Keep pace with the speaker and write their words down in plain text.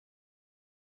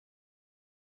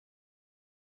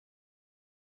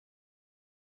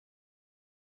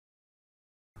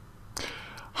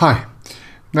Hi.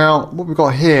 Now what we've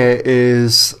got here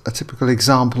is a typical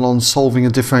example on solving a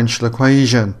differential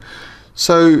equation.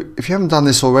 So if you haven't done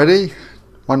this already,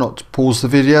 why not pause the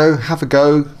video, have a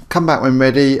go, come back when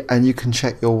ready, and you can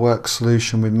check your work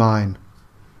solution with mine.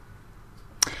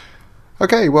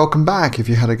 Okay, welcome back if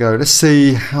you had a go. Let's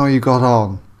see how you got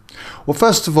on. Well,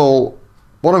 first of all,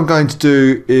 what I'm going to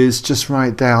do is just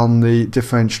write down the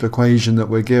differential equation that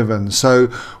we're given.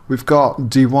 So we've got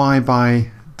dy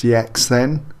by dx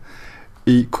then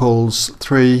equals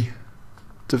 3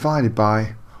 divided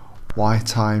by y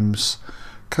times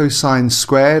cosine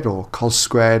squared or cos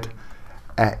squared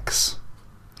x.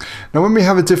 Now when we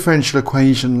have a differential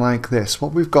equation like this,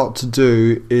 what we've got to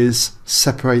do is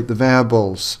separate the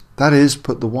variables. That is,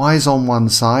 put the y's on one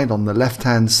side, on the left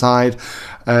hand side,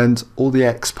 and all the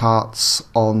x parts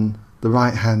on the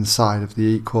right hand side of the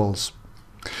equals.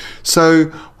 So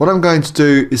what I'm going to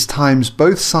do is times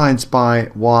both sides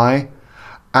by y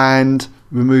and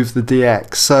remove the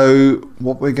dx. So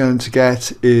what we're going to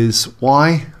get is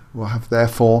y, we'll have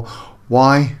therefore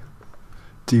y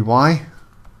dy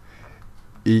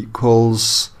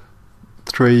equals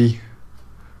 3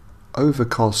 over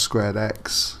cos squared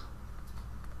x,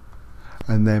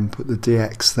 and then put the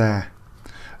dx there.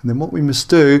 And then what we must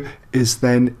do is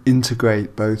then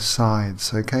integrate both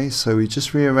sides. Okay, so we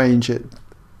just rearrange it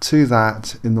to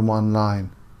that in the one line.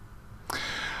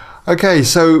 Okay,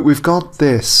 so we've got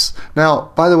this.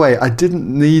 Now, by the way, I didn't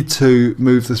need to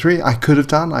move the 3. I could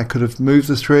have moved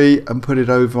the 3 and put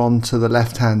it over onto the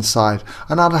left hand side,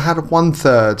 and I'd have had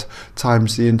 1/3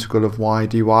 times the integral of y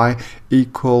dy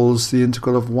equals the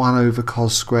integral of 1 over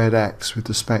cos squared x with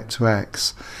respect to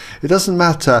x. It doesn't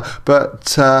matter,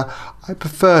 but I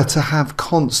prefer to have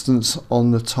constants on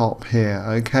the top here,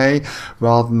 okay,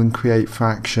 rather than create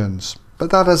fractions. But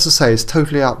that, as I say, is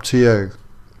totally up to you.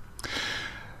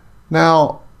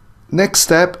 Now, next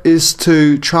step is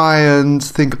to try and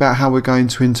think about how we're going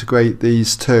to integrate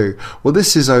these two. Well,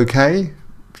 this is okay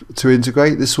to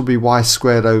integrate. This will be y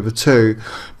squared over 2.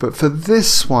 But for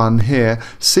this one here,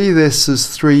 see this as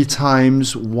 3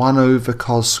 times 1 over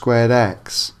cos squared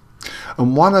x.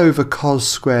 And 1 over cos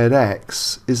squared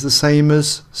x is the same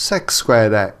as sec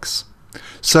squared x.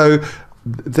 So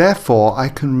therefore, I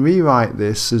can rewrite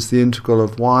this as the integral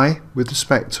of y with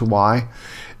respect to y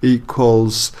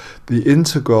equals the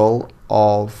integral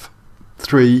of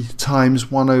 3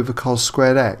 times 1 over cos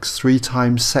squared x, 3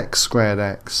 times sec squared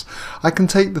x. I can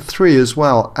take the 3 as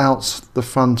well out the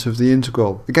front of the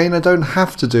integral. Again, I don't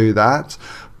have to do that,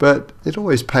 but it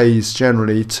always pays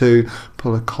generally to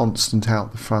pull a constant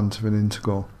out the front of an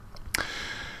integral.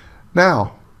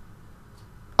 Now,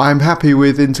 I'm happy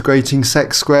with integrating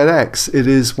sec squared x. It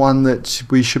is one that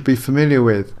we should be familiar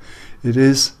with. It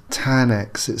is tan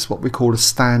x. It's what we call a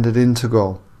standard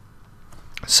integral.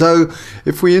 So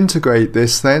if we integrate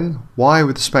this then, y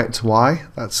with respect to y,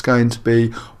 that's going to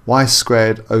be y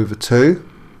squared over 2.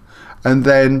 And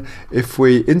then if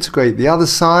we integrate the other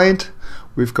side,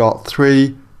 we've got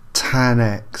 3 tan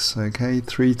x. Okay,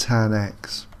 3 tan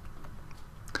x.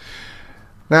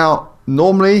 Now,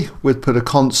 normally we'd put a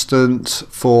constant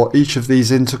for each of these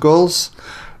integrals.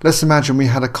 Let's imagine we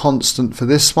had a constant for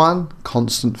this one,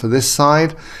 constant for this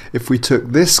side. If we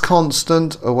took this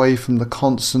constant away from the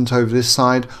constant over this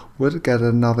side, we'd get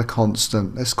another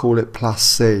constant. Let's call it plus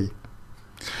c.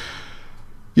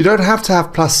 You don't have to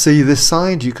have plus c this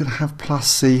side, you can have plus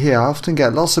c here. I often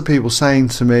get lots of people saying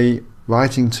to me,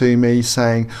 writing to me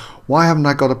saying, why haven't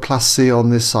I got a plus c on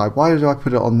this side? Why did I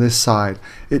put it on this side?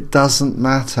 It doesn't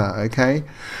matter, okay?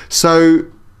 So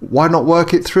why not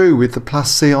work it through with the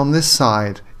plus c on this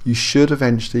side? You should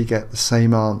eventually get the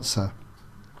same answer.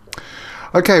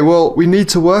 Okay, well, we need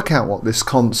to work out what this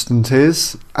constant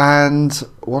is, and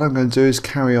what I'm going to do is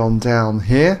carry on down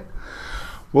here.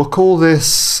 We'll call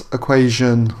this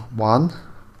equation 1,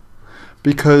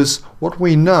 because what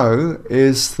we know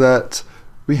is that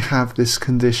we have this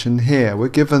condition here. We're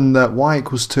given that y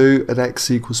equals 2 at x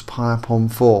equals pi upon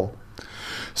 4.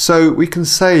 So we can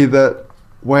say that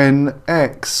when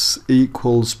x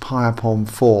equals pi upon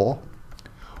 4,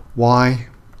 y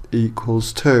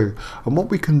equals 2. And what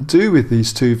we can do with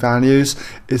these two values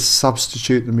is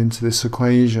substitute them into this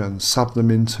equation, sub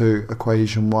them into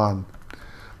equation 1.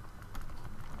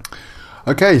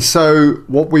 Okay, so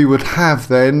what we would have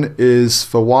then is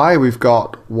for y, we've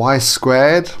got y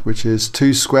squared, which is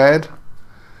 2 squared,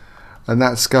 and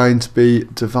that's going to be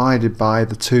divided by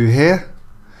the 2 here,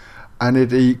 and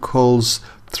it equals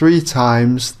 3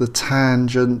 times the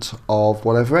tangent of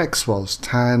whatever x was,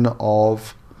 tan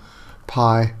of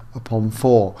pi upon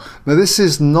 4. Now this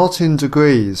is not in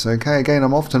degrees, okay? Again,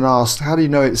 I'm often asked, how do you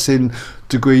know it's in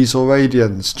degrees or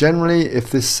radians? Generally, if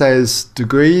this says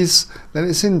degrees, then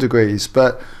it's in degrees,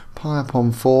 but pi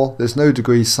upon 4, there's no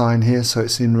degree sign here, so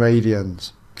it's in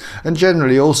radians. And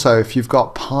generally also, if you've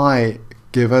got pi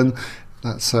given,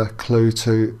 that's a clue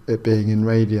to it being in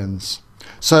radians.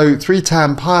 So 3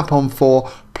 tan pi upon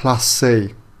 4 plus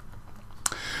c.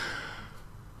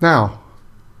 Now,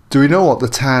 do we know what the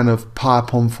tan of pi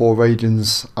upon 4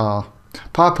 radians are?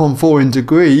 Pi upon 4 in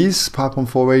degrees, pi upon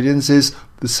 4 radians is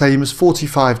the same as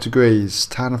 45 degrees.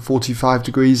 Tan of 45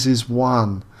 degrees is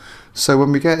 1. So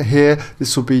when we get here,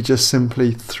 this will be just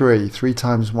simply 3. 3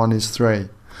 times 1 is 3.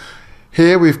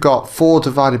 Here we've got 4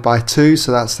 divided by 2,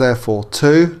 so that's therefore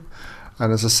 2.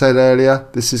 And as I said earlier,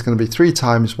 this is going to be 3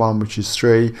 times 1, which is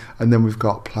 3, and then we've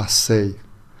got plus c.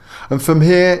 And from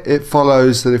here, it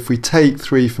follows that if we take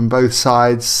 3 from both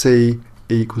sides, c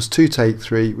equals 2 take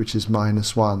 3, which is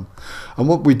minus 1. And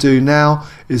what we do now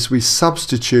is we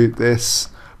substitute this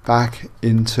back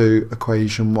into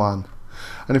equation 1.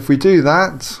 And if we do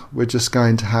that, we're just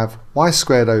going to have y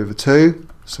squared over 2,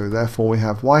 so therefore we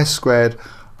have y squared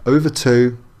over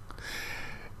 2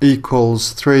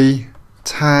 equals 3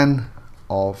 tan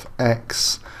of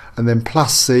x, and then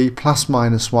plus c plus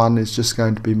minus 1 is just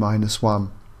going to be minus 1.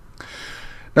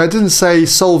 Now it didn't say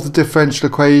solve the differential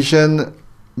equation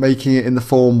making it in the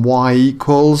form y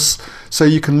equals, so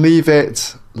you can leave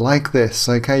it like this,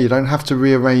 okay? You don't have to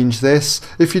rearrange this.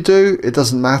 If you do, it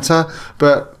doesn't matter,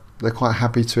 but they're quite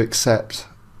happy to accept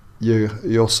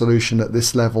your solution at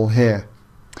this level here.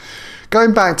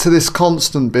 Going back to this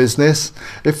constant business,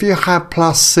 if you had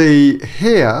plus c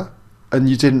here and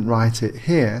you didn't write it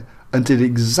here and did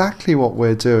exactly what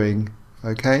we're doing,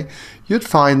 okay, you'd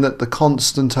find that the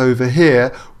constant over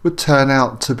here would turn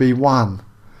out to be 1.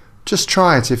 Just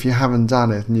try it if you haven't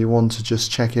done it and you want to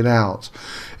just check it out.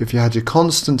 If you had your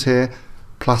constant here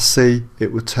plus c,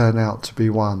 it would turn out to be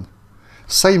 1.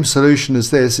 Same solution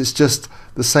as this, it's just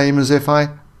the same as if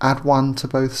I add 1 to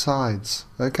both sides,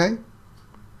 okay?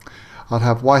 I'd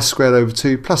have y squared over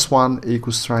 2 plus 1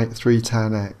 equals 3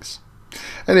 tan x.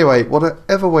 Anyway,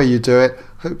 whatever way you do it,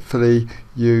 hopefully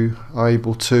you are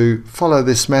able to follow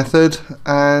this method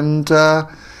and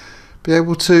be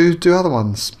able to do other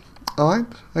ones. Alright?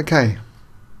 Okay.